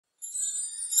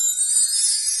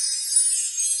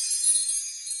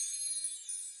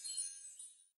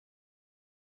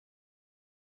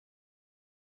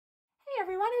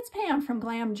everyone, it's Pam from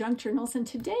Glam Junk Journals, and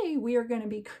today we are going to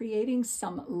be creating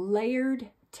some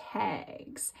layered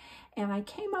tags. And I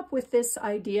came up with this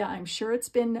idea. I'm sure it's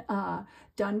been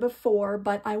done before,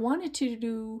 but I wanted to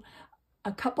do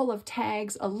a couple of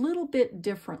tags a little bit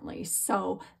differently.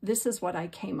 So this is what I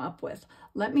came up with.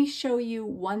 Let me show you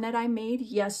one that I made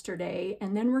yesterday,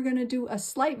 and then we're going to do a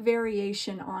slight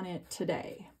variation on it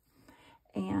today.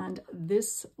 And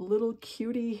this little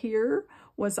cutie here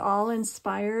was all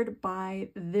inspired by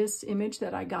this image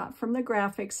that I got from the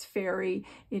Graphics Fairy.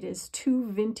 It is two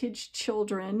vintage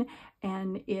children,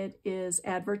 and it is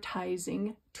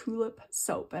advertising tulip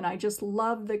soap. And I just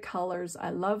love the colors. I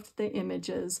loved the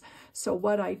images. So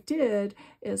what I did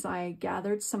is I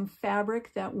gathered some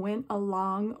fabric that went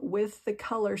along with the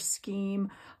color scheme.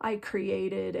 I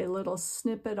created a little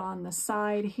snippet on the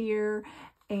side here,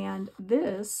 and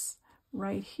this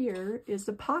right here is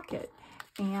the pocket,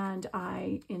 and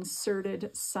I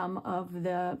inserted some of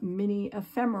the mini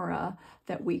ephemera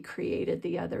that we created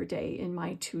the other day in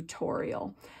my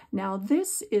tutorial. Now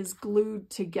this is glued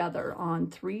together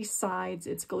on 3 sides.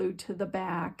 It's glued to the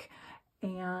back,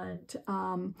 and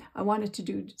I wanted to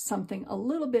do something a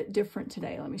little bit different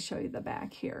today. Let me show you the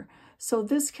back here. So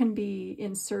this can be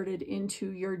inserted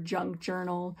into your junk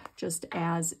journal just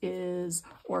as is,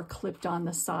 or clipped on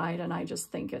the side, and I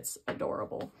just think it's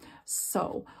adorable.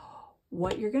 So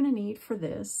what you're going to need for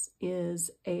this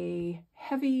is a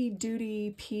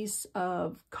heavy-duty piece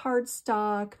of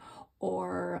cardstock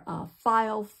or a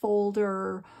file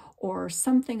folder or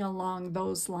something along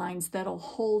those lines that'll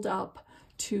hold up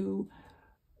to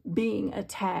being a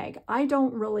tag. I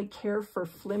don't really care for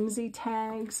flimsy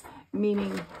tags,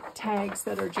 meaning tags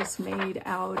that are just made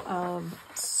out of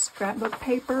scrapbook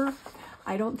paper.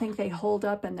 I don't think they hold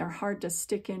up, and they're hard to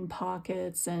stick in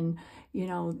pockets and, you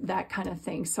know, that kind of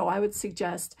thing. So I would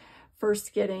suggest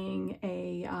first getting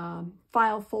a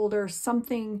file folder,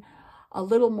 something a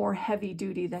little more heavy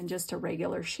duty than just a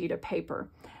regular sheet of paper.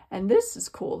 And this is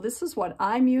cool. This is what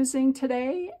I'm using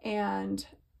today, and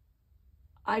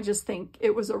I just think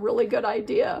it was a really good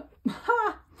idea.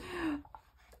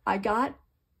 I got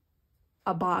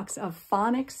a box of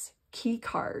phonics key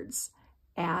cards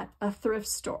at a thrift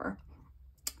store,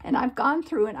 and I've gone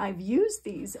through and I've used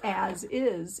these as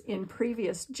is in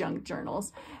previous junk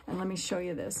journals. And let me show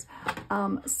you this.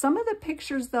 Some of the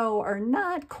pictures though are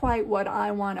not quite what I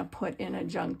want to put in a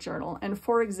junk journal. And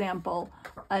for example,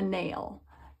 a nail,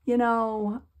 you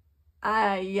know,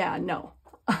 yeah, no.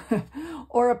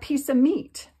 Or a piece of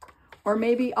meat, or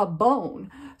maybe a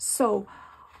bone. So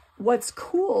what's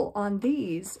cool on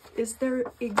these is they're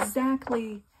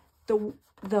exactly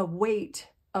the weight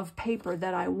of paper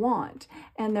that I want.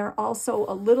 And they're also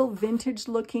a little vintage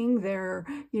looking. They're,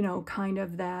 you know, kind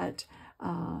of that,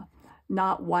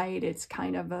 not white, it's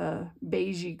kind of a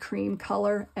beigey cream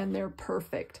color, and they're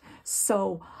perfect.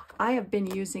 So I have been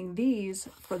using these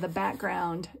for the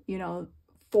background, you know,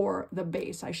 for the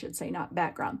base, I should say, not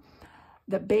background,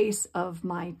 the base of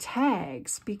my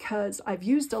tags, because I've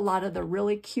used a lot of the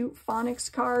really cute phonics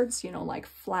cards, you know, like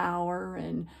flower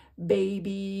and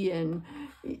baby and,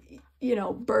 you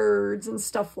know, birds and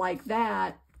stuff like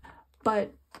that.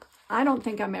 But I don't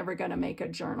think I'm ever going to make a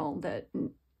journal that,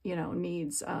 you know,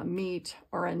 needs a meat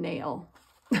or a nail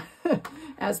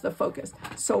as the focus.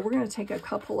 So we're going to take a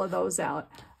couple of those out.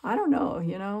 I don't know,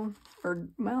 you know, or,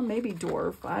 well, maybe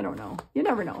dwarf. I don't know. You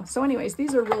never know. So anyways,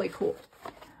 these are really cool.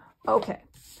 Okay,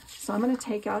 so I'm going to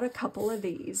take out a couple of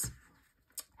these.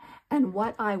 And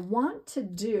what I want to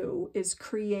do is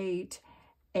create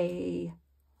a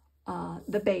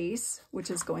the base, which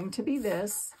is going to be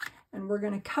this. And we're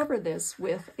going to cover this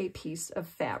with a piece of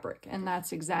fabric. And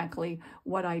that's exactly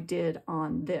what I did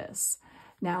on this.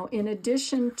 Now, in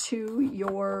addition to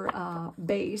your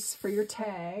base for your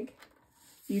tag,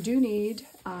 you do need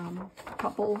a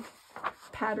couple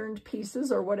patterned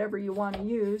pieces or whatever you want to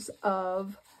use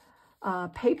of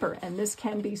paper. And this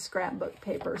can be scrapbook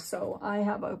paper. So I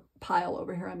have a pile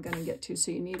over here I'm going to get to.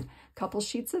 So you need a couple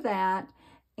sheets of that,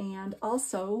 and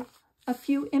also a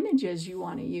few images you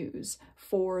want to use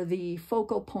for the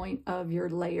focal point of your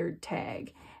layered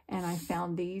tag. And I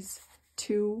found these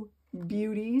 2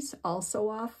 beauties also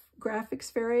off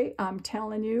Graphics Fairy. I'm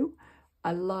telling you,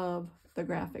 I love the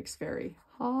Graphics Fairy.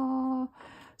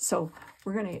 So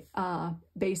we're going to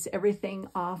base everything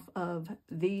off of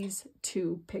these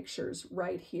 2 pictures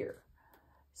right here.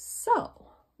 So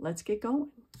let's get going.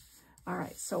 All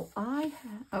right, so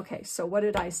okay, so what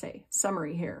did I say?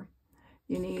 Summary here.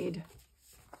 You need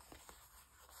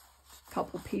a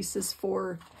couple pieces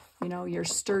for, you know, your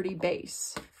sturdy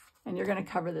base. And you're going to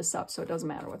cover this up so it doesn't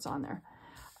matter what's on there.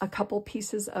 a couple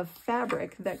pieces of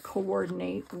fabric that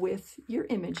coordinate with your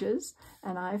images.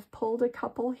 And I've pulled a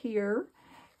couple here,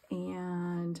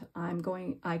 and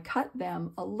I cut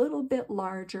them a little bit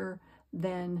larger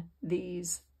than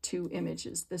these two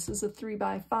images. This is a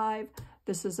 3x5,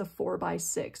 this is a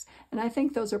 4x6. And I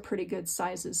think those are pretty good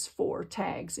sizes for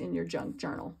tags in your junk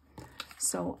journal.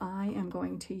 So I am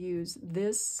going to use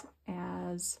this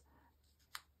as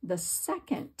the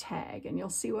second tag, and you'll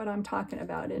see what I'm talking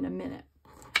about in a minute.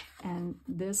 And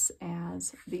this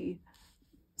as the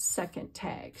second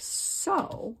tag.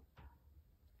 So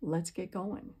let's get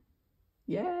going.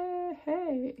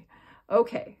 Yay!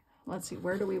 Okay, let's see,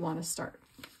 where do we want to start?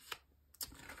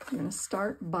 I'm going to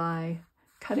start by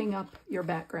cutting up your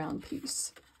background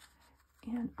piece.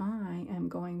 And I am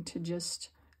going to just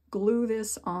glue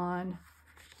this on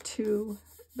to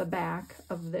the back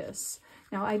of this.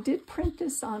 Now, I did print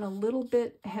this on a little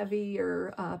bit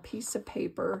heavier piece of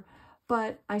paper,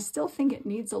 but I still think it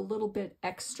needs a little bit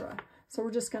extra. So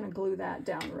we're just going to glue that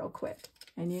down real quick.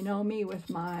 And you know me with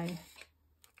my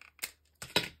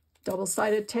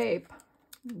double-sided tape.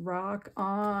 Rock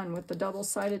on with the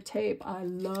double-sided tape. I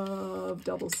love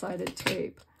double-sided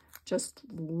tape. Just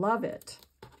love it.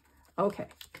 Okay.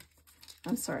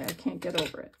 I'm sorry, I can't get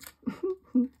over it.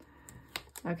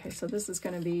 Okay, so this is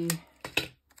going to be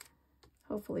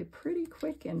hopefully pretty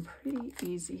quick and pretty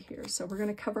easy here. So we're going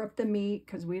to cover up the meat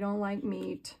because we don't like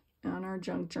meat on our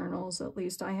junk journals. At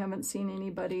least I haven't seen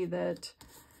anybody that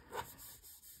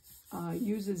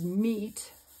uses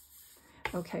meat.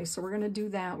 Okay, so we're going to do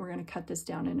that. We're going to cut this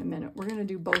down in a minute. We're going to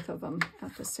do both of them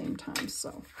at the same time.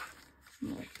 So I'm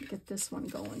going to get this one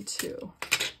going too.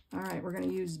 All right, we're going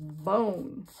to use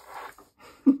bone.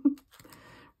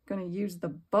 We're going to use the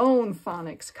bone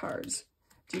phonics cards.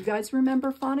 Do you guys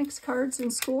remember phonics cards in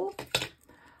school?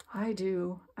 I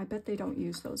do. I bet they don't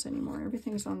use those anymore.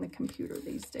 Everything's on the computer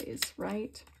these days,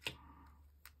 right?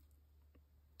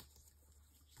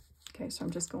 Okay, so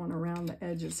I'm just going around the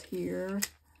edges here.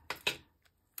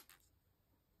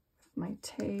 My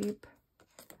tape.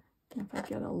 If I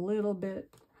get a little bit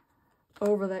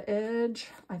over the edge,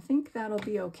 I think that'll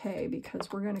be okay because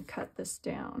we're going to cut this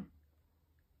down.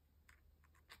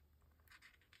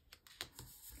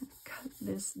 Cut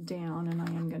this down, and I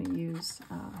am going to use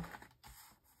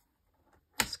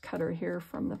this cutter here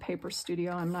from the Paper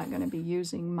Studio. I'm not going to be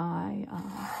using my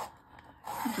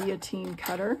guillotine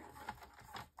cutter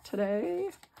today.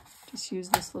 Just use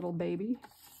this little baby.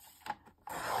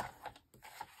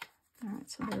 All right,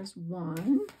 so there's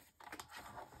one.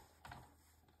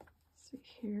 So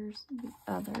here's the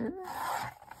other.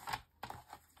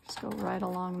 Just go right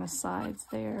along the sides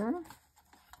there.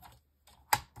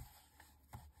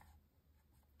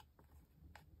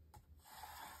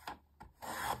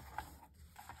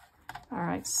 All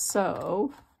right,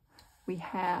 so we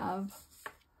have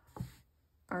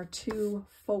our two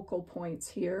focal points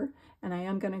here, and I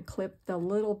am going to clip the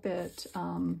little bit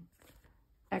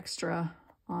extra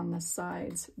on the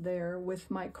sides there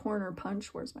with my corner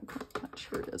punch. Where's my corner punch?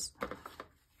 Here it is.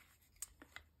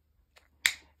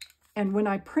 And when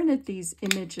I printed these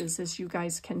images, as you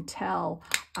guys can tell,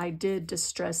 I did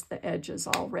distress the edges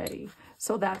already.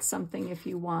 So that's something, if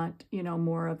you want, you know,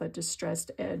 more of a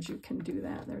distressed edge, you can do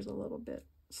that. There's a little bit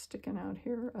sticking out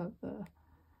here of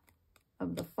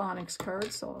the phonics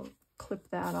card, so I'll clip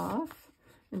that off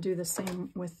and do the same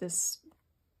with this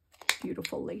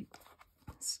beautiful lady.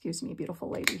 Excuse me, beautiful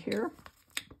lady here.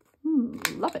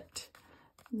 Love it.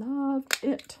 Love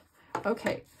it.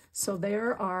 Okay, so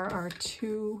there are our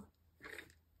two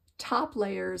top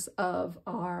layers of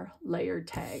our layered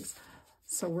tags.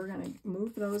 So we're going to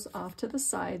move those off to the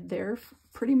side. They're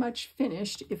pretty much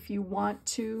finished. If you want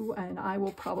to, and I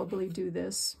will probably do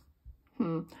this,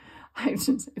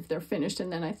 if they're finished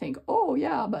and then I think, oh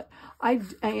yeah, but I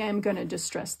am going to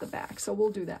distress the back. So we'll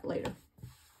do that later.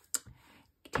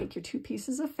 Take your two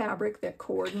pieces of fabric that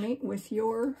coordinate with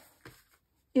your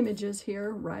images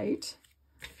here, right?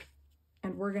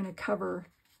 And we're going to cover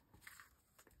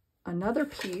another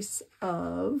piece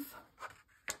of,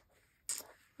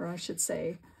 or I should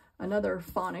say, another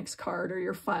phonics card or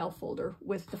your file folder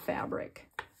with the fabric.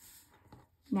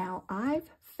 Now, I've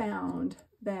found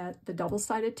that the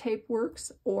double-sided tape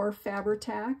works, or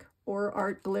Fabri-Tac, or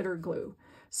art glitter glue.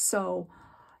 So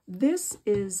this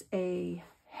is a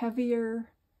heavier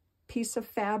piece of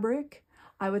fabric.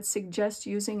 I would suggest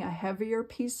using a heavier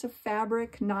piece of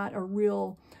fabric, not a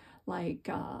real like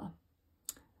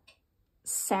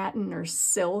satin or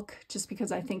silk, just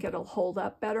because I think it'll hold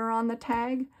up better on the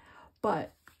tag.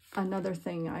 But another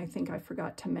thing I think I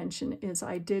forgot to mention is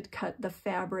I did cut the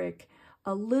fabric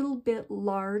a little bit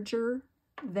larger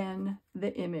than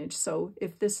the image. So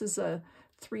if this is a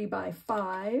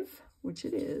 3x5, which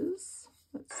it is,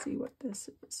 let's see what this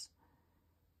is.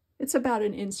 It's about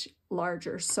an inch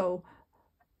larger, so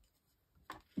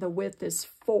the width is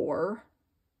 4,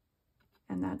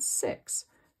 and that's 6.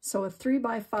 So a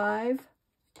 3x5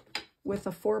 with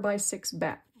a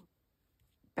 4x6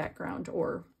 background,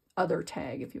 or other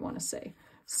tag if you want to say.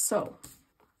 So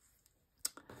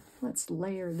let's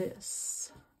layer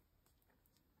this.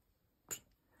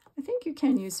 I think you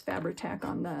can use Fabri-Tac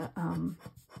on the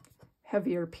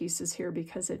heavier pieces here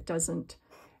because it doesn't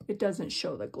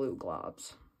show the glue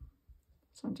globs.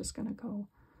 So I'm just going to go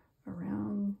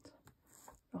around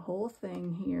the whole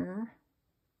thing here.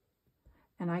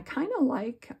 And I kind of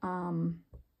like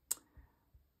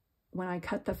when I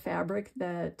cut the fabric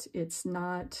that it's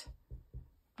not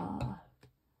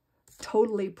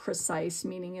totally precise,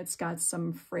 meaning it's got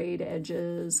some frayed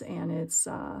edges and it's,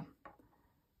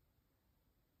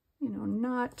 you know,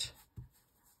 not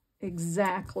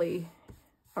exactly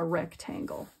a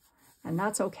rectangle. And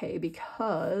that's okay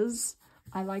because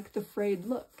I like the frayed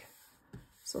look.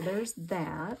 So there's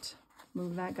that.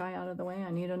 Move that guy out of the way.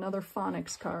 I need another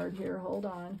phonics card here. Hold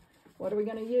on. What are we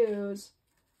going to use?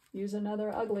 Use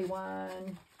another ugly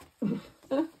one.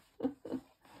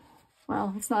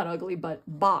 Well, it's not ugly, but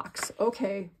box.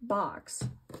 Okay, box.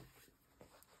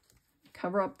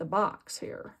 Cover up the box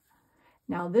here.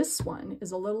 Now this one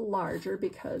is a little larger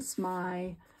because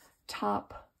my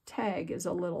top tag is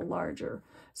a little larger.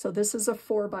 So this is a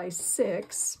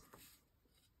 4x6.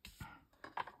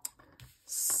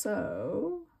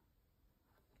 So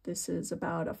this is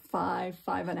about a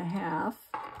 5.5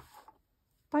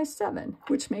 by 7,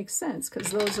 which makes sense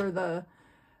because those are the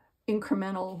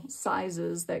incremental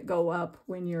sizes that go up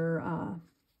when you're,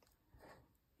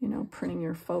 you know, printing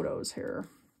your photos here.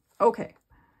 Okay,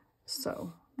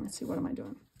 so let's see, what am I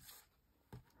doing?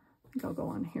 I think I'll go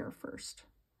on here first.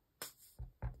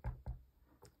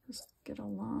 Just get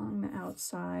along the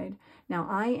outside. Now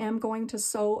I am going to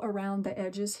sew around the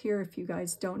edges here. If you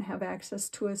guys don't have access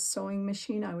to a sewing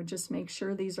machine, I would just make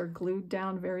sure these are glued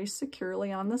down very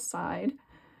securely on the side.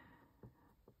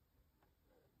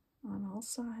 On all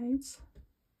sides.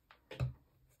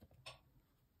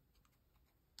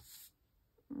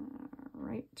 All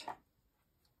right.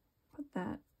 Put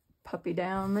that puppy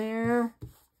down there.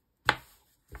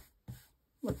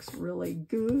 Looks really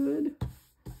good.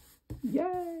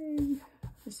 Yay!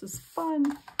 This is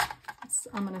fun.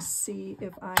 I'm going to see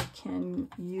if I can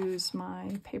use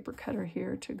my paper cutter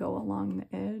here to go along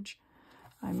the edge.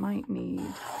 I might need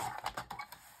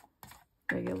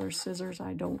regular scissors,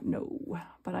 I don't know,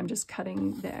 but I'm just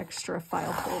cutting the extra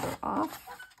file holder off.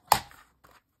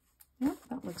 Yep,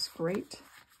 that looks great.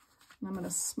 And I'm going to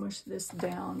smush this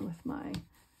down with my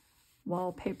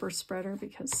wallpaper spreader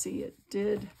because, see, it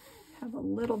did have a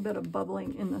little bit of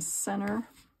bubbling in the center.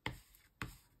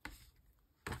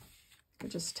 I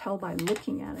could just tell by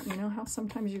looking at it. You know how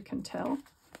sometimes you can tell?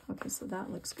 Okay, so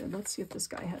that looks good. Let's see if this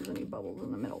guy has any bubbles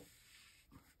in the middle.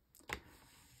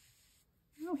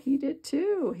 Oh, he did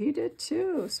too. He did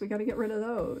too. So we got to get rid of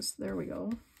those. There we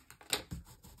go.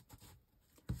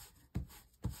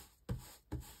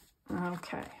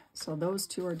 Okay, so those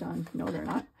two are done. No, they're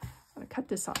not. I'm going to cut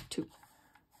this off too.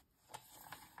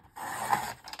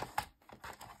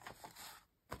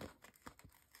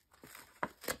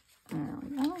 There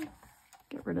we go.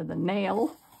 Get rid of the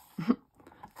nail.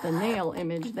 The nail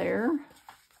image there.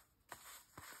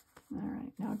 All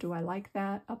right, now do I like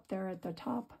that up there at the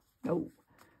top? No.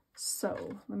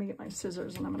 So let me get my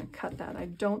scissors and I'm going to cut that. I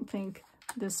don't think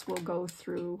this will go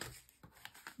through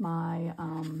my,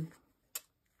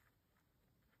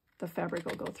 the fabric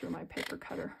will go through my paper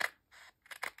cutter.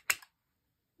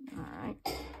 All right,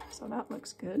 so that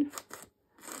looks good. And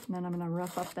then I'm going to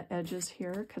rough up the edges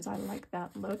here because I like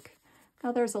that look.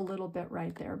 Now there's a little bit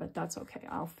right there, but that's okay.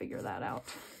 I'll figure that out.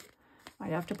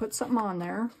 Might have to put something on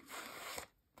there.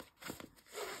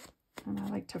 And I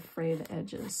like to fray the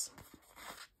edges.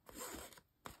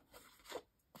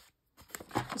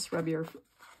 Just rub your,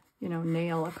 you know,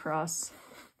 nail across,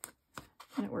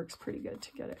 and it works pretty good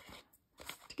to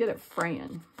get it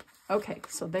fraying. Okay,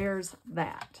 so there's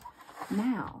that.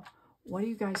 Now, what do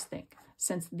you guys think?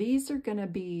 Since these are going to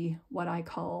be what I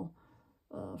call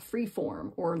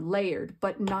freeform or layered,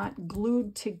 but not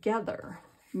glued together,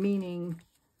 meaning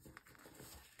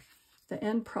the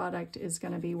end product is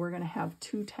going to be, we're going to have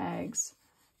two tags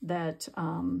that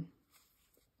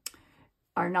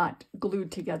are not glued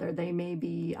together. They may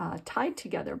be tied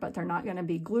together, but they're not going to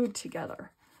be glued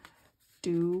together.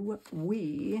 Do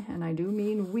we, and I do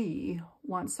mean we,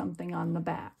 want something on the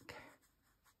back?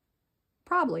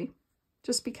 Probably,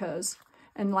 just because.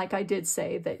 And like I did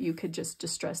say that you could just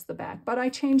distress the back, but I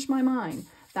changed my mind.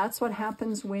 That's what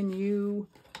happens when you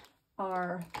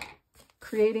are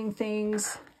creating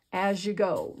things as you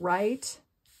go, right?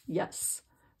 Yes.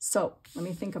 So let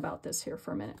me think about this here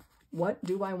for a minute. What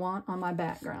do I want on my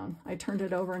background? I turned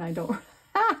it over and I don't,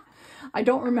 I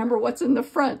don't remember what's in the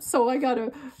front. So I got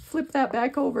to flip that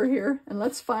back over here and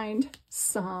let's find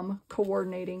some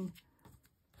coordinating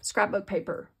scrapbook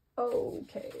paper.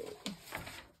 Okay.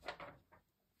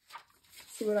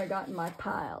 See what I got in my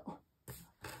pile.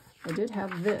 I did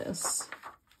have this,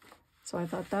 so I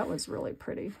thought that was really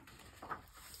pretty.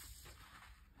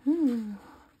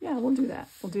 Yeah, we'll do that.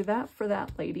 We'll do that for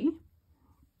that lady.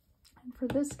 And for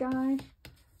this guy,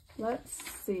 let's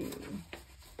see.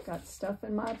 Got stuff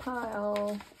in my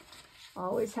pile.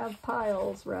 Always have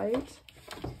piles, right?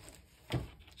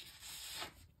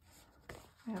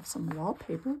 I have some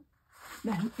wallpaper.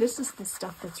 Man, this is the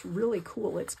stuff that's really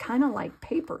cool. It's kind of like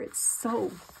paper. It's so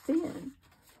thin.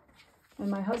 And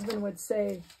my husband would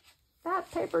say,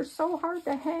 that paper's so hard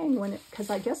to hang when it, because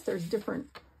I guess there's different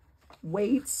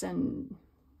weights and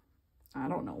I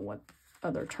don't know what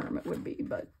other term it would be,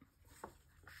 but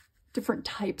different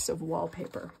types of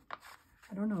wallpaper.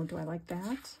 I don't know. Do I like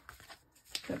that?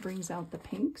 That brings out the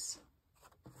pinks.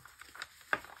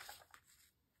 I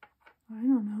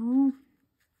don't know.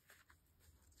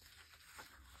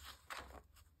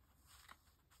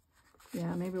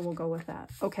 Yeah, maybe we'll go with that.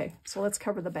 Okay, so let's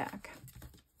cover the back.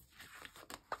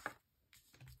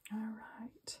 All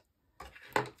right.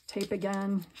 Tape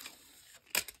again.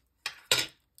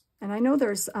 And I know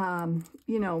there's,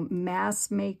 you know,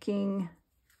 mass making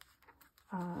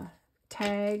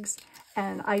tags.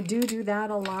 And I do that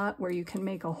a lot where you can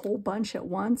make a whole bunch at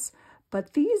once.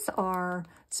 But these are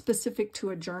specific to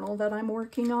a journal that I'm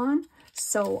working on.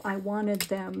 So I wanted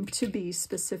them to be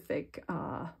specific,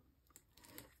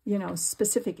 you know,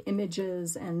 specific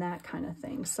images and that kind of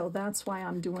thing. So that's why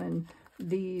I'm doing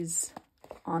these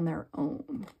on their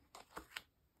own.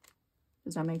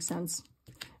 Does that make sense?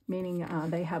 Meaning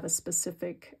they have a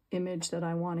specific image that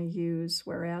I want to use,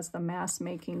 whereas the mass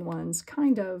making ones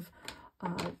kind of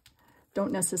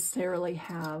don't necessarily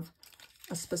have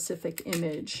a specific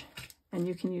image, and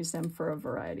you can use them for a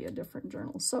variety of different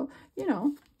journals. So, you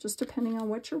know, just depending on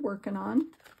what you're working on.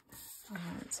 All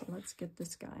right, so let's get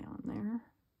this guy on there.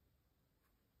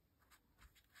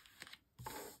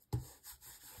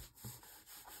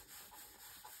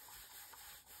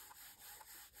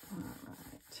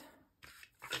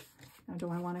 Now, do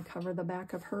I want to cover the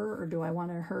back of her, or do I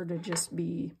want her to just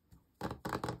be,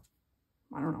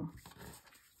 I don't know.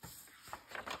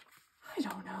 I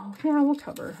don't know. Yeah, we'll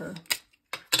cover her.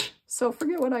 So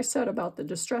forget what I said about the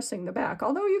distressing the back,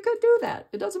 although you could do that.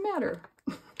 It doesn't matter.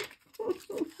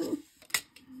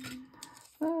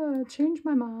 Change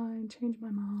my mind, change my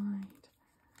mind.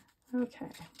 Okay.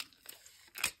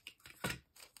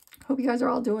 Hope you guys are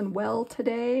all doing well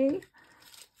today.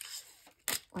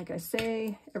 Like I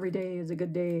say, every day is a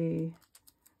good day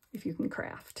if you can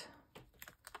craft.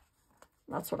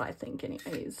 That's what I think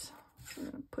anyways. I'm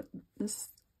going to put this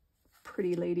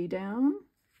pretty lady down.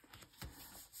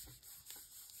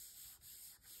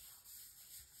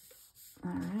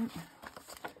 All right.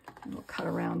 And we'll cut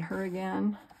around her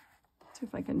again. See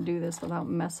if I can do this without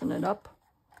messing it up.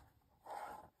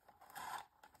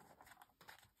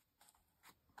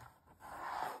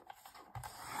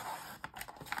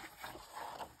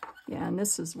 Yeah, and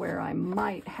this is where I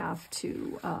might have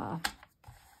to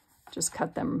just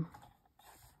cut them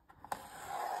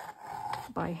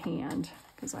by hand,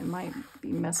 because I might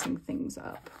be messing things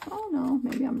up. Oh no,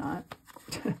 maybe I'm not.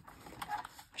 I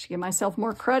should give myself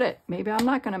more credit. Maybe I'm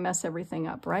not going to mess everything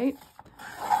up, right?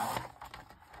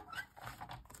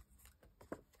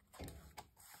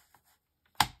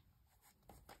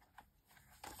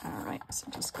 All right, so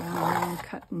just going around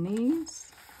cutting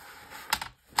these.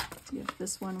 See if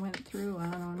this one went through. I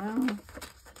don't know.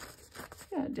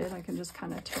 Yeah, it did. I can just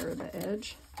kind of tear the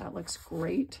edge. That looks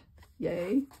great.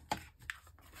 Yay.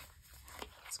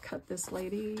 Let's cut this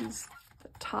lady's the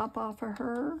top off of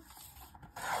her.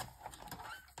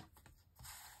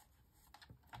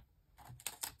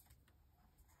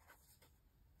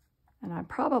 And I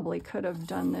probably could have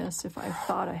done this if I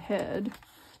thought ahead.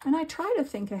 And I try to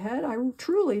think ahead. I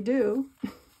truly do.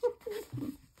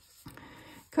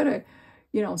 Could have,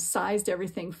 you know, sized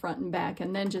everything front and back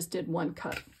and then just did one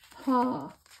cut.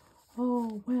 Ha.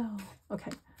 Oh, well.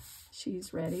 Okay.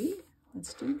 She's ready.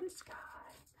 Let's do this guy.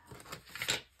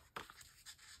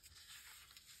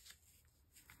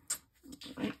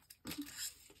 All right.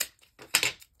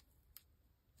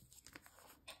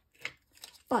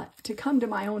 But to come to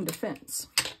my own defense,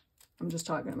 I'm just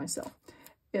talking to myself.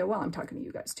 yeah, well, I'm talking to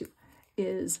you guys too,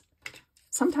 is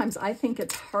sometimes I think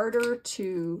it's harder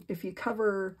to, if you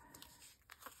cover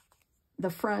the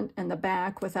front and the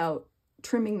back without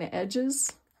trimming the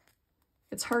edges,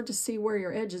 it's hard to see where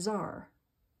your edges are,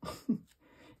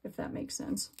 if that makes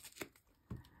sense.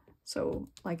 So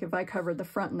like if I covered the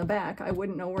front and the back, I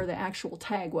wouldn't know where the actual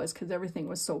tag was because everything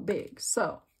was so big.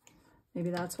 So maybe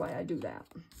that's why I do that.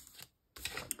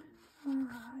 All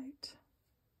right.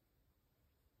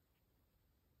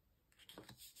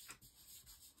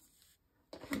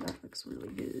 Okay, that looks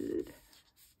really good.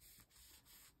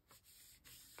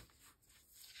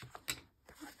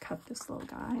 I'll cut this little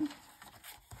guy.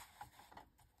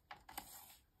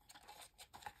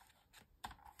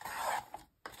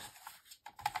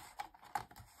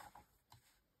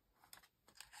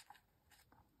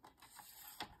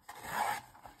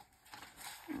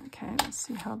 Okay, let's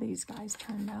see how these guys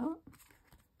turned out.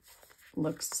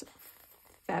 Looks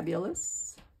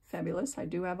fabulous. Fabulous. I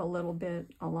do have a little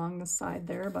bit along the side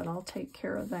there, but I'll take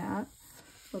care of that.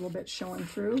 A little bit showing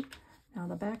through. Now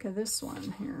the back of this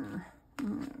one here.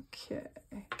 Okay.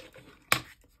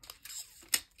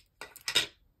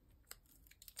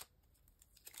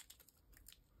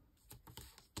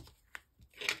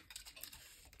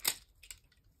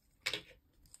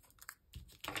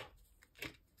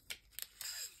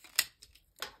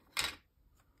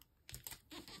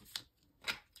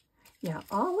 Yeah,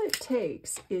 all it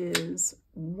takes is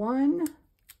one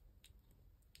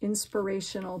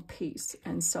inspirational piece.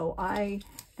 And so I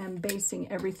am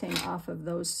basing everything off of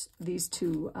these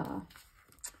two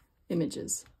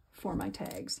images for my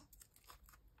tags.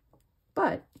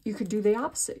 But you could do the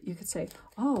opposite. You could say,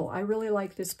 oh, I really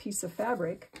like this piece of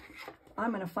fabric.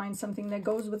 I'm going to find something that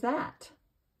goes with that.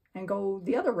 And go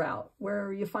the other route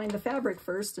where you find the fabric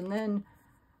first and then,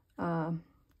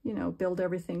 you know, build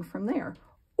everything from there.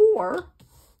 Or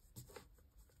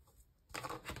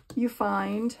you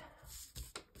find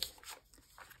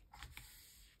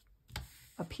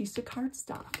a piece of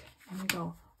cardstock and you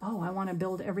go, oh, I want to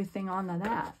build everything onto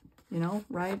that, you know,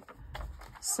 right?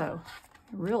 So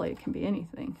really it can be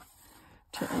anything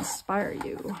to inspire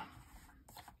you.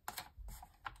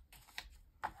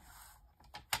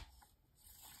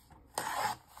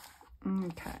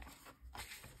 Okay.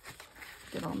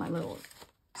 Get all my little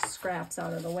scraps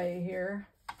out of the way here.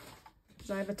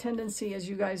 I have a tendency, as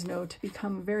you guys know, to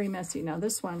become very messy. Now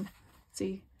this one,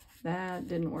 see, that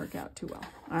didn't work out too well.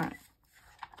 All right,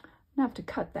 I'm gonna have to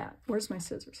cut that. Where's my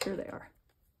scissors? Here they are.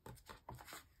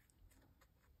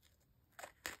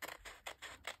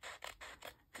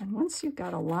 And once you've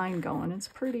got a line going, it's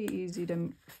pretty easy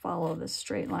to follow this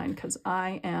straight line because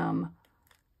I am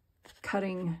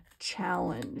cutting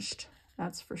challenged.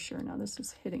 That's for sure. Now this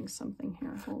is hitting something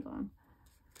here. Hold on.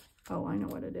 Oh, I know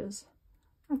what it is.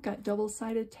 I've got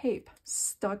double-sided tape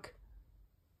stuck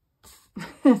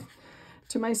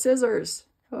to my scissors.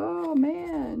 Oh,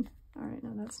 man. All right,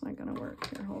 now that's not going to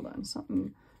work. Here, hold on.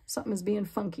 Something is being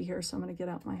funky here, so I'm going to get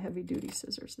out my heavy-duty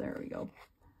scissors. There we go.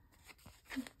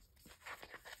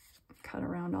 Cut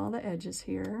around all the edges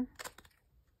here.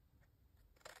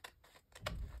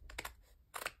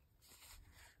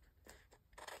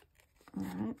 All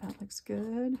right, that looks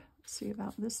good. Let's see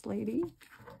about this lady.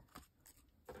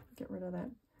 Get rid of that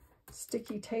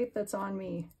sticky tape that's on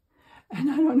me.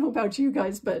 And I don't know about you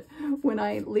guys, but when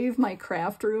I leave my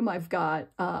craft room, I've got,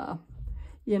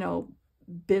 you know,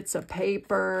 bits of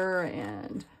paper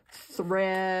and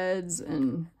threads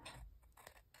and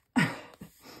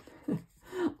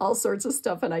all sorts of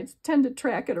stuff. And I tend to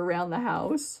track it around the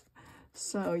house.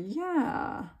 So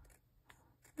yeah,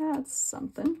 that's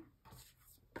something.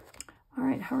 All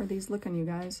right, how are these looking, you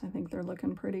guys? I think they're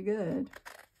looking pretty good.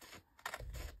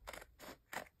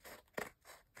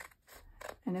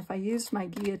 And if I used my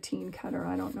guillotine cutter,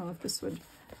 I don't know if this would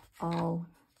all,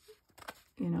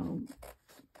 you know,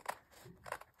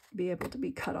 be able to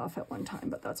be cut off at one time,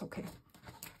 but that's okay.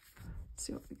 Let's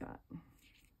see what we got.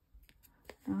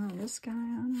 Oh, this guy, I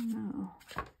don't know.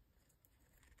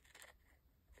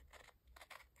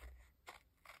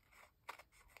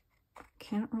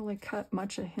 Can't really cut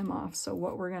much of him off, so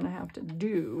what we're going to have to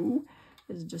do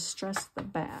is distress the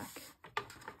back.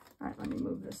 All right, let me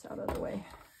move this out of the way.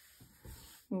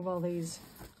 Move all these.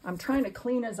 I'm trying to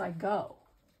clean as I go.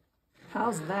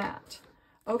 How's that?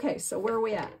 Okay, so where are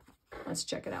we at? Let's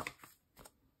check it out.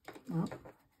 Oh,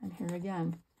 and here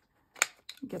again.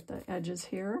 Get the edges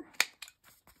here.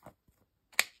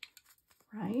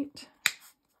 Right.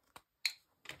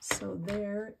 So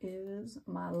there is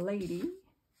my lady.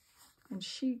 And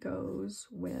she goes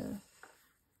with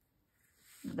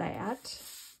that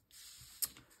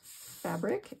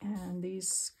fabric and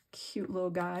these cute little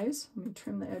guys. Let me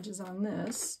trim the edges on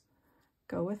this.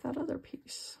 Go with that other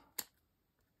piece.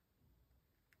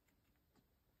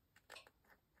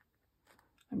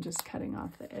 I'm just cutting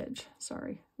off the edge.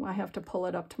 Sorry. Well, I have to pull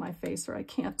it up to my face or I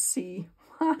can't see.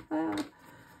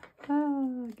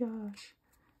 Oh, gosh.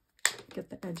 Get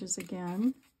the edges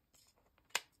again.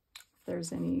 If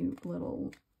there's any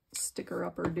little sticker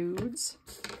upper dudes.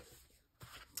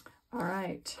 All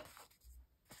right.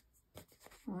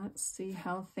 Let's see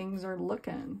how things are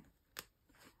looking.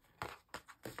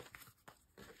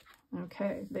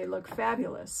 Okay, they look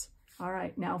fabulous. All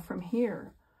right, now from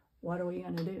here, what are we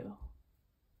going to do?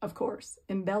 Of course,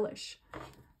 embellish.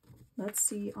 Let's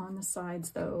see on the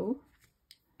sides, though.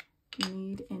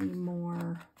 Need any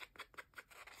more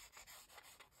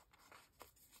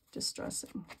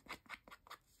distressing?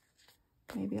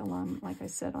 Maybe along, like I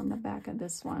said, on the back of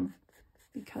this one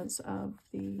because of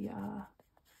the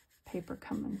paper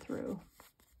coming through.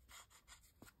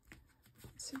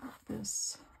 Let's see about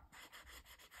this.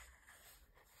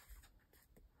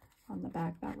 On the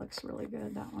back, that looks really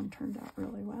good. That one turned out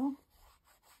really well.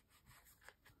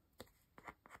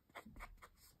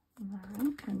 All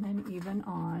right, and then even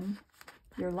on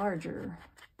your larger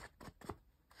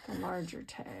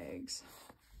tags.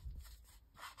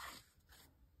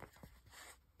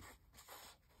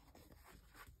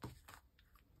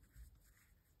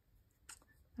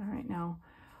 All right, now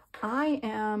I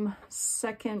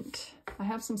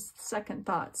have some second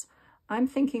thoughts. I'm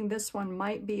thinking this one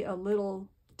might be a little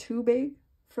too big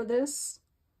for this,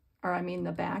 or I mean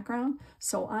the background,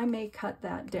 so I may cut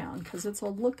that down because it's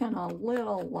looking a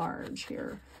little large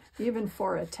here, even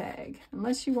for a tag.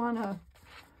 Unless you want to,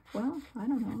 well, I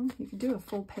don't know, you could do a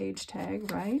full page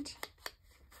tag, right?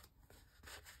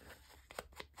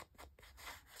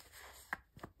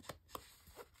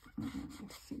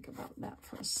 Think about that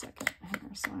for a second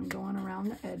here. So I'm going around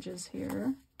the edges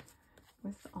here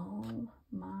with all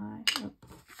my, oh,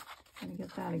 gotta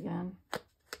get that again.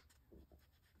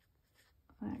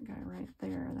 That guy right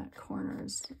there, that corner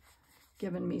is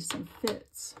giving me some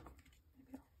fits.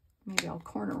 Maybe I'll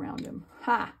corner around him.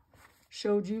 Ha!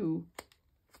 Showed you.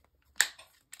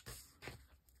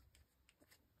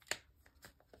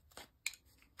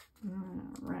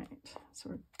 All right,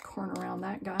 so we corner around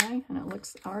that guy, and it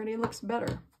already looks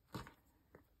better.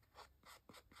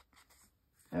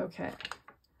 Okay,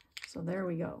 so there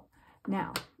we go.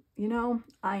 Now, you know,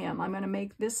 I'm going to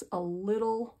make this a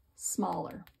little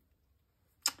smaller.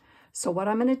 So what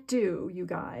I'm going to do, you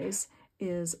guys,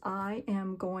 is I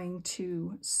am going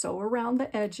to sew around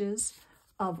the edges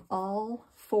of all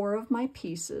 4 of my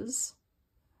pieces.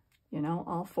 You know,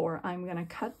 all 4. I'm going to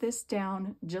cut this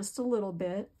down just a little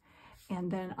bit,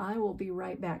 and then I will be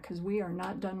right back because we are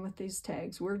not done with these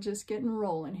tags. We're just getting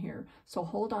rolling here. So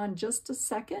hold on just a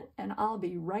second and I'll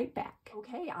be right back.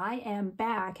 Okay, I am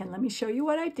back, and let me show you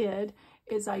what I did.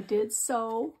 I did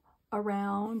sew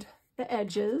around the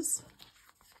edges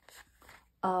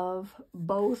of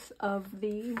both of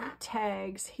the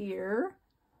tags here.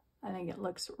 I think it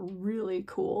looks really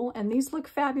cool, and these look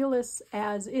fabulous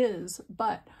as is,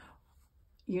 but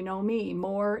you know me,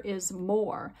 more is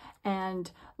more. And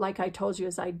like I told you,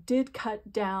 I did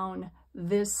cut down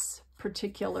this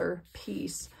particular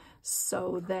piece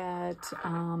so that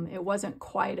it wasn't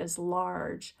quite as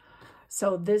large.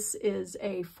 So this is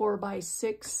a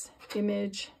 4x6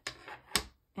 image,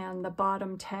 and the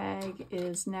bottom tag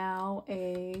is now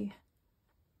a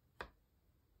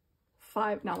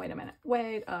 5. Now, wait a minute.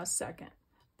 Wait a second.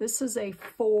 This is a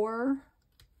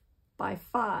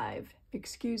 4x5.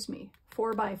 Excuse me.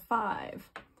 4x5.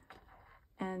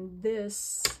 And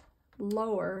this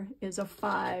lower is a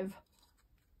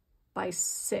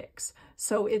 5x6.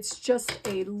 So it's just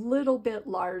a little bit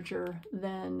larger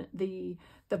than the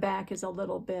back is a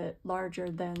little bit larger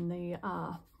than the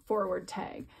forward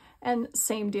tag. And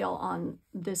same deal on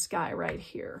this guy right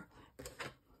here.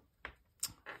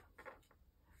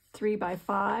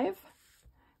 3x5,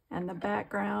 and the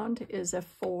background is a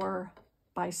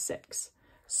 4x6.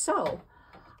 So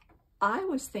I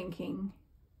was thinking,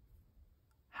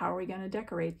 how are we going to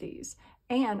decorate these?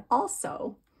 And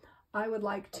also, I would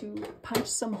like to punch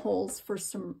some holes for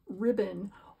some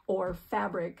ribbon or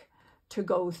fabric to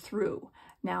go through.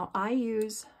 Now, I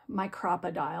use my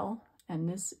Crop-A-Dile, and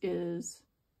this is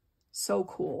so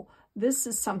cool. This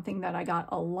is something that I got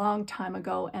a long time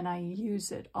ago, and I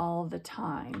use it all the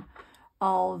time.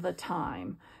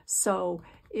 So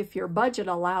if your budget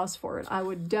allows for it, I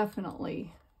would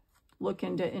definitely look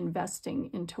into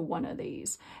investing into one of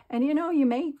these. And you know, you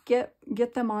may get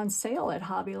them on sale at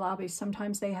Hobby Lobby.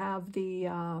 Sometimes they have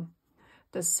the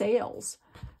sales.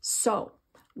 So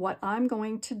what I'm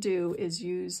going to do is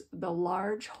use the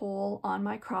large hole on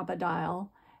my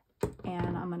crocodile,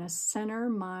 and I'm going to center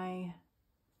my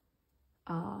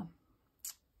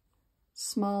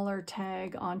smaller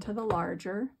tag onto the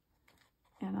larger,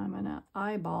 and I'm going to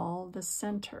eyeball the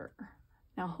center.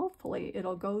 Now hopefully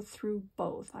it'll go through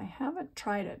both. I haven't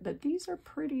tried it, but these are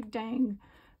pretty dang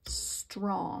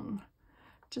strong,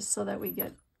 just so that we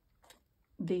get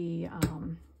the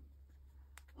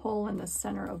hole in the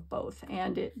center of both.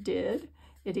 And it did.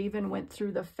 It even went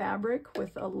through the fabric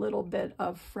with a little bit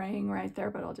of fraying right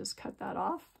there, but I'll just cut that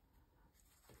off.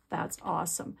 That's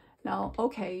awesome. Now,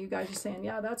 okay, you guys are saying,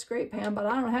 yeah, that's great, Pam, but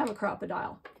I don't have a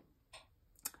crocodile.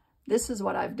 This is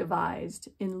what I've devised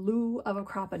in lieu of a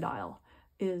crocodile,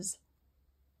 is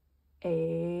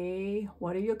a,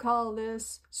 what do you call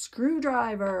this?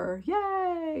 Screwdriver,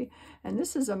 yay! And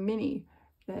this is a mini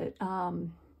that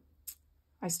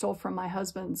I stole from my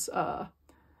husband's,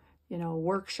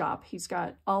 workshop. He's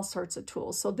got all sorts of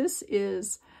tools. So this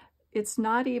is, it's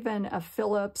not even a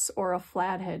Phillips or a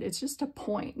flathead. It's just a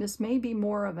point. This may be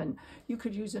more of an, you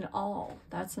could use an awl.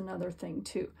 That's another thing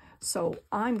too. So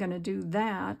I'm going to do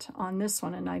that on this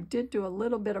one. And I did do a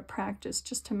little bit of practice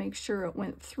just to make sure it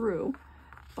went through,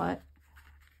 but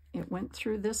it went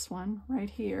through this one right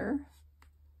here,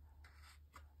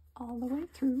 all the way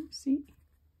through. See,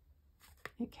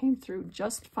 it came through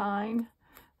just fine.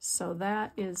 So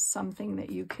that is something that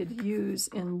you could use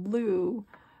in lieu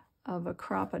of a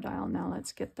crocodile. Now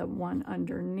let's get the one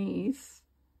underneath.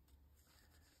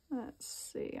 Let's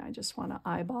see, I just want to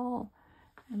eyeball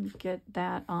and get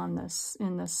that on this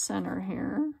in the center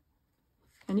here.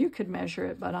 And you could measure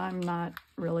it, but I'm not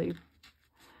really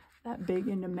that big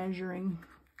into measuring.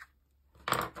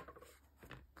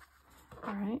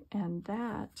 All right, and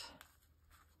that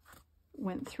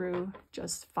went through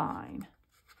just fine.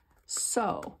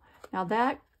 So now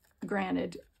that,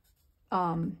 granted,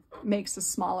 makes a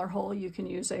smaller hole. You can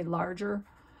use a larger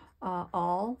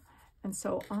awl. And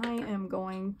so I am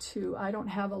going to, I don't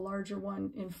have a larger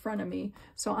one in front of me,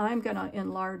 so I'm going to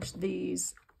enlarge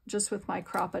these just with my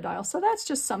crocodile. So that's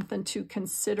just something to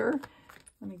consider.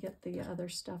 Let me get the other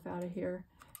stuff out of here,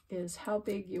 is how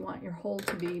big you want your hole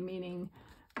to be, meaning,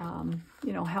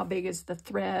 how big is the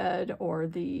thread or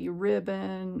the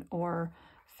ribbon or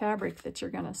fabric that you're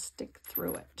going to stick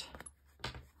through it.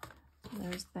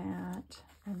 There's that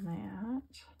and that.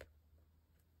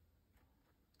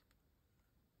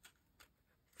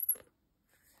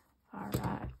 All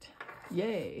right,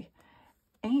 yay.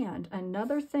 And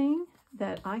another thing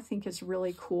that I think is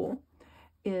really cool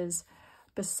is,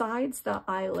 besides the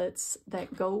eyelets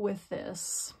that go with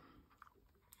this,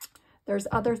 there's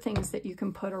other things that you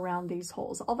can put around these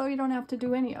holes, although you don't have to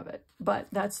do any of it. But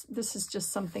this is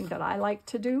just something that I like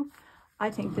to do. I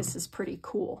think this is pretty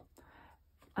cool.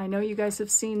 I know you guys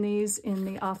have seen these in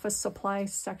the office supply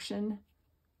section.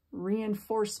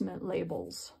 Reinforcement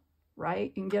labels,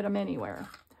 right? You can get them anywhere.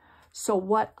 So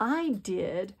what I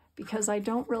did, because I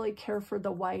don't really care for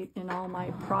the white in all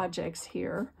my projects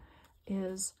here,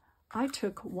 is I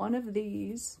took one of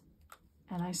these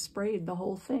and I sprayed the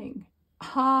whole thing.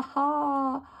 Ha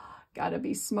ha! Gotta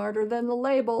be smarter than the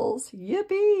labels.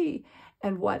 Yippee!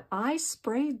 And what I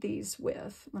sprayed these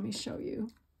with, let me show you,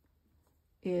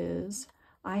 is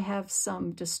I have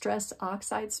some Distress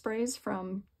Oxide sprays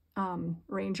from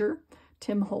Ranger,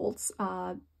 Tim Holtz,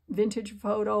 Vintage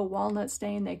Photo, Walnut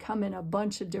Stain. They come in a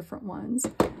bunch of different ones.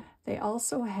 They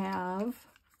also have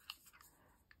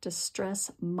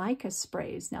Distress Mica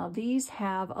sprays. Now these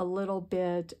have a little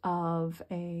bit of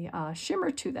a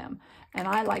shimmer to them, and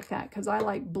I like that because I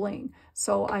like bling.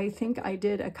 So I think I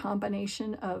did a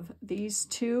combination of these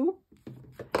two.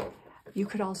 You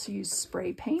could also use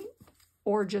spray paint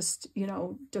or just,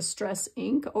 Distress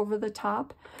ink over the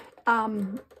top.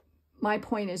 My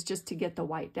point is just to get the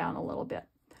white down a little bit.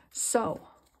 So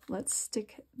let's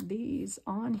stick these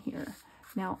on here.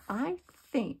 Now I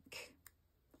think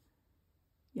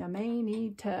you may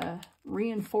need to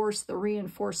reinforce the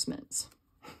reinforcements.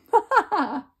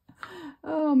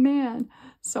 Oh man.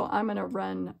 So I'm going to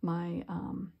run my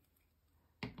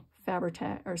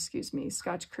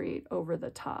Scotch Create over the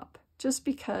top, just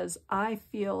because I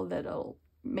feel that it'll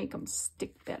make them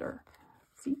stick better.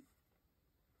 See?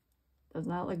 Doesn't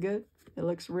that look good? It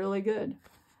looks really good.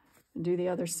 And do the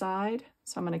other side.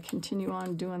 So I'm going to continue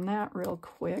on doing that real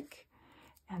quick.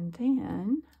 And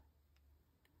then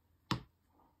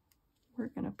we're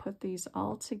going to put these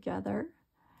all together.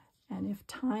 And if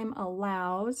time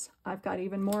allows, I've got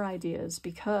even more ideas,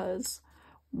 because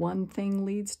one thing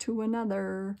leads to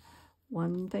another.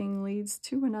 One thing leads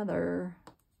to another.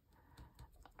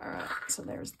 All right, so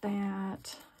there's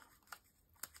that.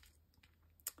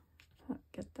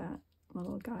 that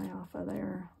little guy off of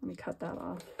there. Let me cut that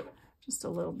off. Just a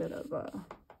little bit of a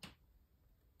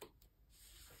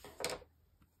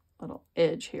little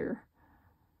edge here.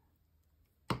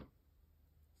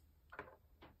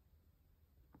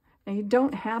 Now you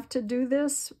don't have to do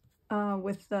this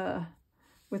with the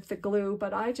glue,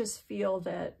 but I just feel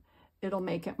that it'll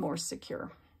make it more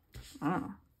secure. I don't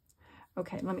know.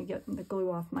 Okay, let me get the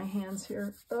glue off my hands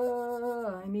here.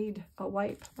 I need a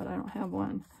wipe, but I don't have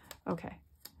one. Okay.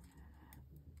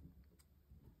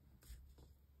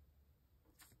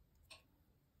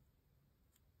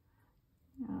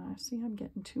 See, I'm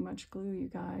getting too much glue, you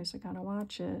guys. I gotta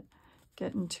watch it.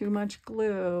 Getting too much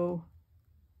glue.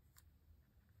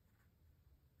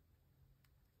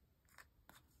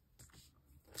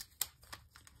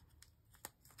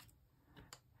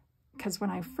 Because when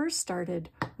I first started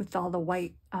with all the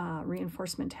white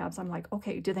reinforcement tabs, I'm like,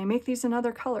 okay, do they make these in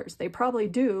other colors? They probably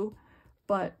do,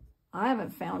 but I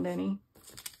haven't found any.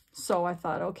 So I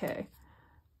thought, okay,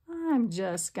 I'm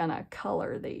just gonna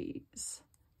color these.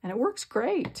 And it works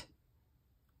great.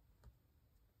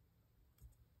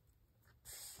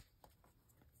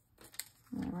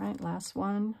 All right, last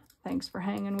one. Thanks for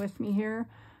hanging with me here.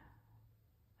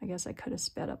 I guess I could have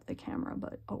sped up the camera,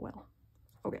 but oh well.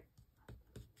 Okay.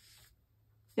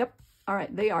 Yep. All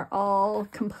right, they are all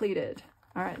completed.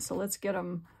 All right, so let's get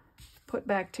them put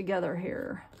back together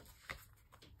here.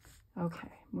 Okay,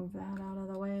 move that out of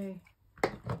the way.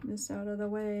 This out of the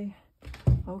way.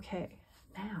 Okay,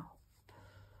 now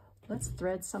let's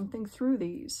thread something through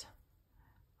these.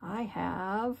 I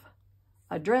have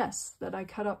a dress that I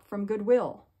cut up from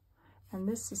Goodwill, and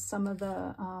this is some of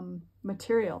the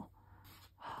material.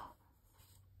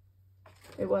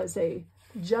 It was a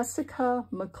Jessica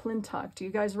McClintock. Do you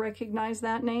guys recognize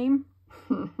that name?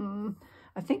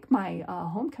 I think my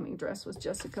homecoming dress was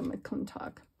Jessica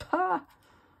McClintock. Pa!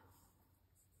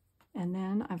 And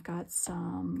then I've got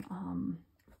some,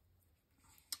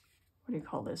 what do you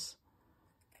call this?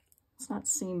 It's not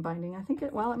seam binding. I think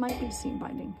it, well, it might be seam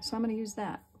binding. So I'm going to use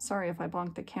that. Sorry if I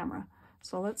bonked the camera.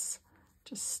 So let's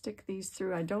just stick these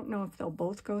through. I don't know if they'll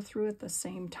both go through at the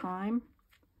same time.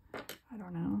 I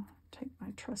don't know. Take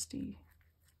my trusty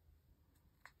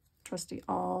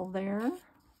awl there.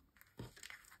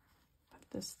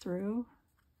 Put this through.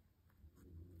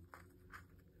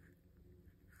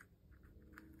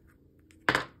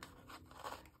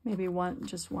 Maybe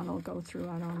just one will go through.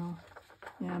 I don't know.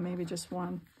 Yeah, maybe just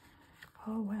one.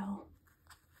 Oh, well.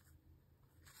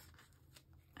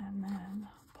 And then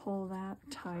pull that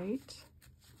tight.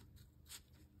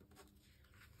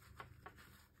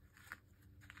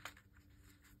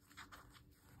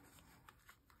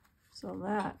 So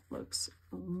that looks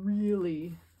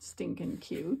really stinking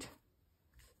cute.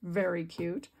 Very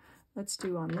cute. Let's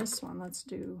do on this one, let's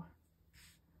do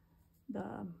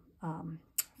the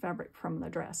fabric from the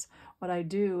dress. What I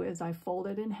do is I fold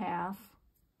it in half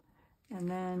and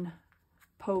then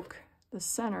poke the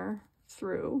center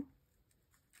through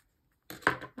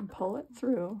and pull it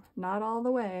through, not all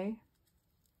the way.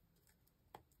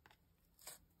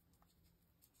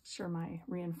 Sure, my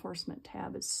reinforcement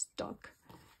tab is stuck.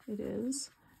 It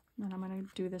is. And then I'm going to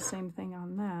do the same thing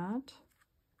on that.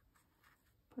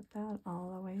 Put that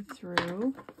all the way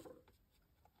through.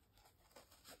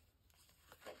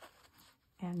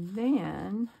 And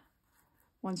then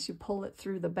once you pull it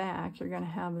through the back, you're going to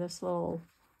have this little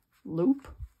loop.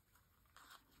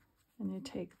 And you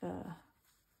take the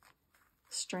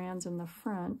strands in the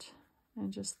front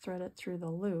and just thread it through the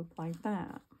loop like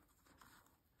that.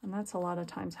 And that's a lot of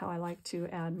times how I like to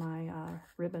add my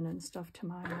ribbon and stuff to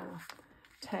my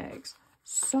tags.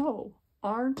 So,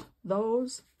 aren't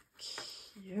those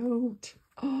cute?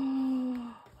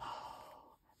 Oh,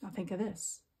 now think of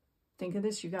this. Think of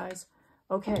this, you guys.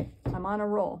 Okay, I'm on a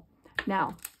roll.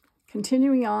 Now,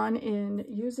 continuing on in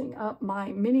using up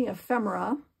my mini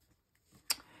ephemera.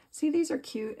 See, these are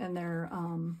cute and they're,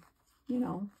 you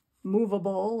know,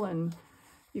 movable, and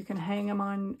you can hang them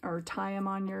on or tie them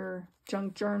on your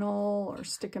junk journal or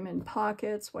stick them in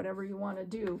pockets, whatever you want to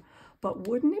do. But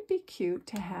wouldn't it be cute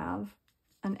to have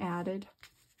an added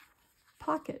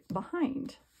pocket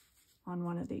behind on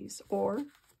one of these or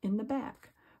in the back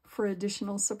for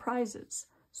additional surprises?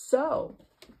 So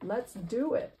let's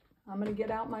do it. I'm going to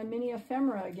get out my mini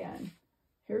ephemera again.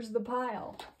 Here's the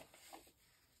pile.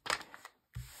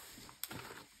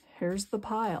 Here's the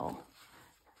pile.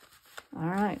 All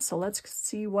right, so let's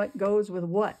see what goes with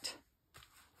what.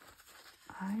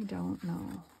 I don't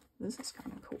know. This is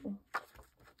kind of cool.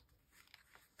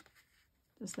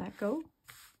 Does that go?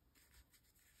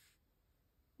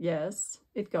 Yes,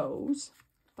 it goes.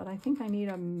 But I think I need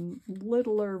a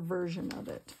littler version of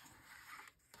it.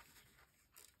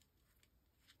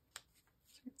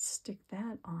 stick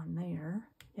that on there.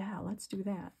 Yeah, let's do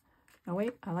that. Oh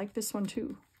wait, I like this one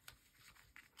too.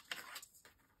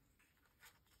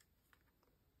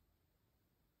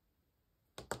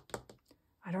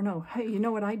 I don't know. Hey, you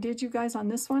know what I did, you guys, on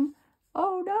this one?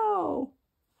 Oh no!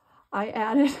 I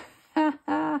added,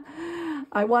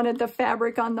 I wanted the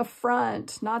fabric on the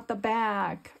front, not the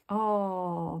back.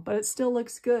 Oh, but it still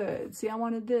looks good. See, I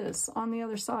wanted this on the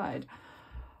other side.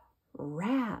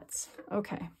 Rats.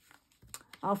 Okay,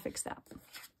 I'll fix that.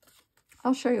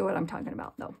 I'll show you what I'm talking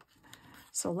about, though.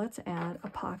 So let's add a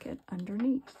pocket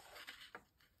underneath.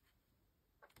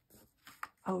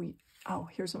 Oh,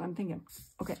 here's what I'm thinking.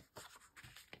 Okay.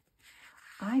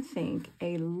 I think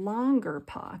a longer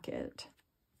pocket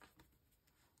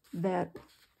that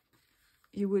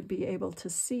you would be able to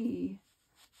see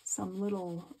some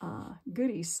little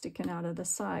goodies sticking out of the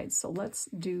side. So let's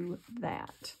do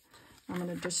that. I'm going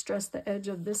to distress the edge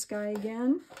of this guy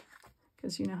again,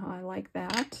 because you know how I like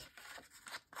that.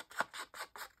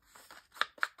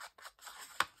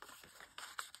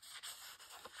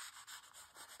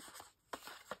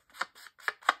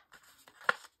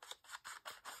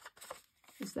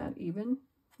 Is that even?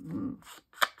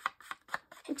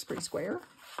 Looks pretty square.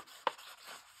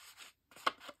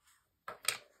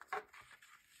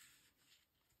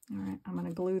 All right, I'm going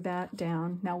to glue that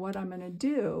down. Now what I'm going to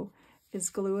do is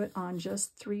glue it on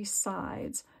just 3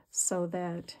 sides so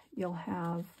that you'll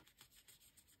have,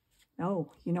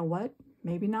 oh, you know what?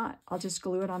 Maybe not. I'll just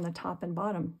glue it on the top and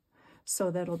bottom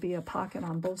so that it'll be a pocket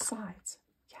on both sides.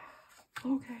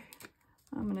 Yeah, okay.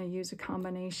 I'm going to use a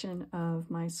combination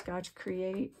of my Scotch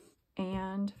Create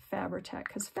and Fabri-Tac,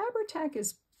 because Fabri-Tac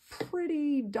is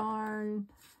pretty darn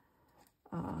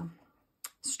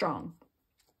strong.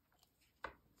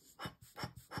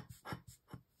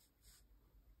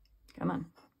 Come on.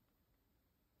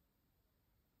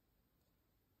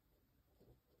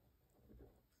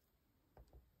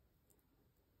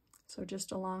 So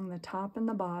just along the top and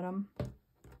the bottom.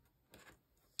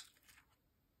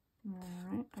 All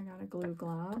right, I got a glue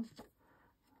glob.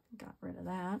 Got rid of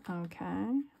that. Okay.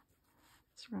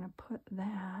 So we're going to put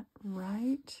that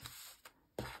right.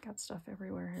 Got stuff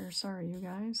everywhere here. Sorry, you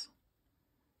guys.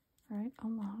 Right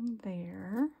along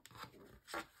there.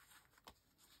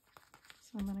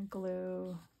 So I'm going to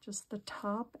glue just the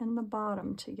top and the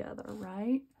bottom together,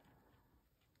 right?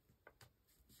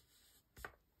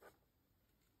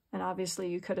 And obviously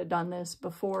you could have done this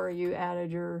before you added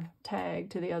your tag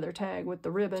to the other tag with the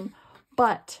ribbon,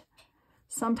 but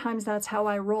sometimes that's how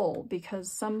I roll, because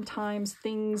sometimes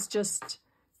things just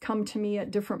come to me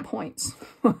at different points.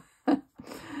 So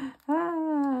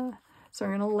we're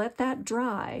going to let that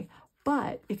dry,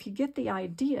 but if you get the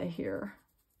idea here,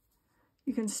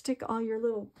 you can stick all your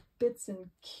little bits and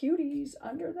cuties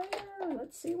under there.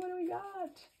 Let's see, what do we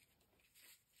got?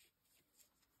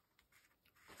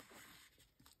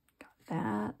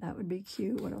 That would be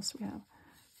cute. What else do we have?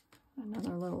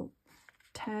 Another little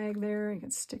tag there. You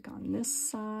can stick on this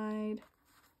side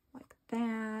like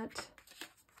that.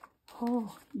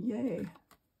 Oh, yay.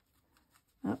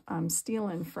 Oh, I'm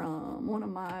stealing from one of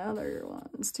my other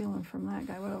ones. Stealing from that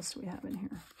guy. What else do we have in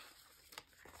here?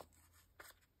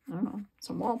 I don't know.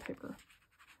 Some wallpaper,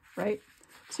 right?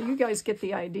 So you guys get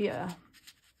the idea.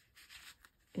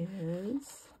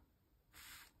 Is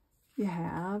you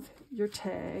have your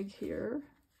tag here.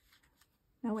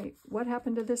 Now wait, what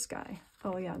happened to this guy?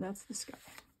 Oh yeah, that's this guy.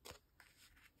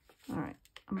 All right,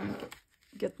 I'm gonna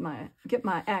get my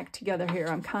act together here.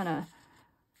 I'm kind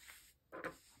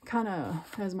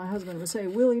of, as my husband would say,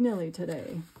 willy-nilly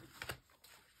today.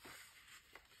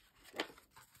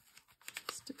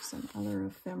 Stick some other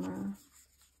ephemera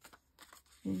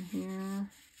in here.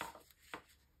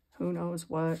 Who knows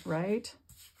what, right?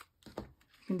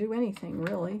 You can do anything,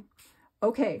 really.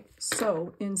 Okay,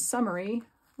 so in summary,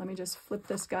 let me just flip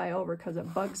this guy over because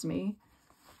it bugs me.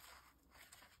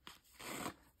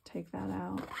 Take that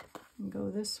out and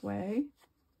go this way.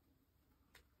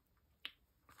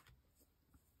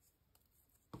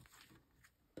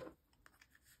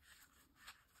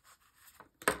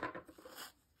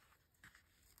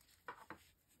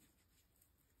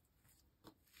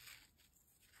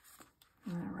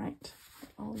 All right,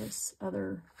 all this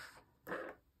other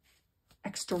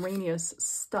extraneous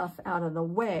stuff out of the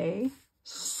way.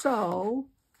 So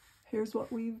here's what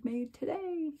we've made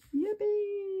today.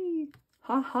 Yippee!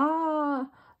 Ha ha!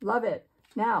 Love it.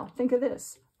 Now think of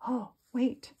this. Oh,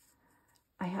 wait.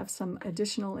 I have some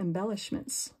additional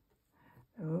embellishments.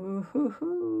 Ooh, hoo,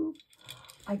 hoo.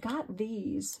 I got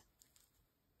these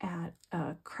at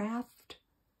a craft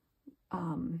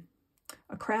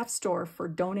a craft store for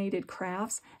donated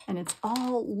crafts, and it's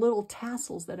all little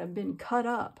tassels that have been cut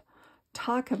up.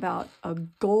 Talk about a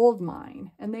gold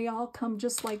mine, and they all come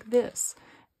just like this.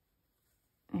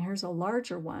 And here's a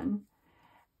larger one,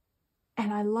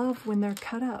 and I love when they're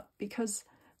cut up because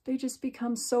they just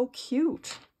become so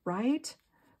cute, right?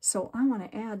 So I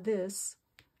want to add this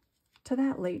to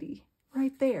that lady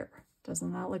right there.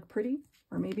 Doesn't that look pretty?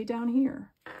 Or maybe down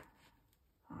here.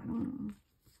 I don't know.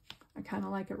 I kind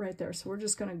of like it right there, so we're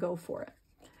just going to go for it.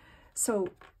 So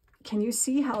can you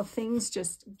see how things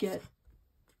just get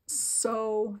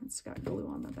so... It's got glue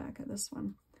on the back of this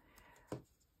one.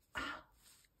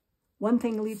 One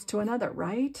thing leads to another,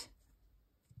 right?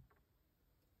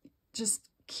 Just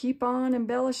keep on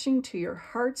embellishing to your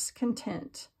heart's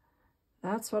content.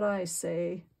 That's what I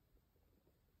say.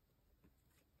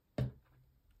 Put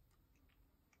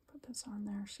this on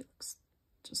there. She looks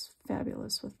just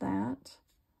fabulous with that.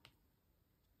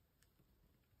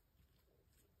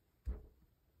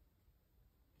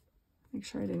 Make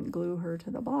sure I didn't glue her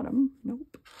to the bottom.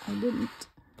 Nope, I didn't.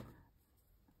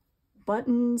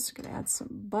 Buttons, could add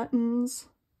some buttons.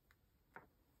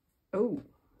 Oh,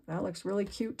 that looks really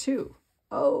cute too.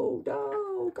 Oh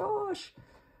no, gosh,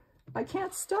 I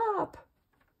can't stop.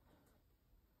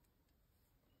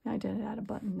 I did add a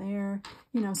button there,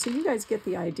 you know, so you guys get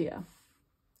the idea,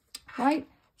 right?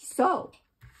 So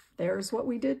there's what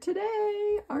we did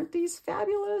today. Aren't these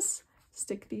fabulous?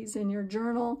 Stick these in your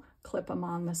journal, clip them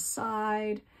on the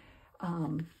side,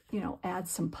 you know, add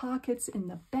some pockets in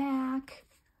the back,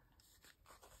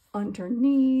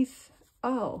 underneath.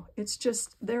 Oh, it's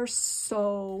just, they're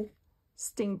so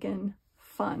stinking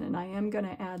fun. And I am going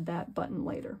to add that button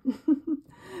later.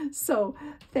 So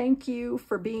thank you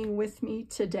for being with me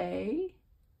today.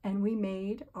 And we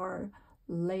made our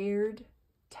layered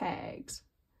tags.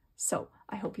 So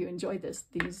I hope you enjoyed this.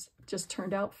 These just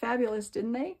turned out fabulous,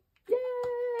 didn't they?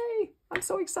 Yay! I'm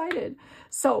so excited.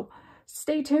 So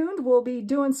stay tuned. We'll be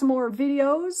doing some more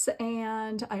videos,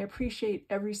 and I appreciate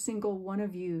every single one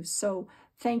of you. So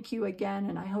thank you again,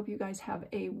 and I hope you guys have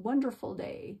a wonderful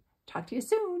day. Talk to you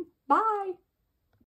soon. Bye.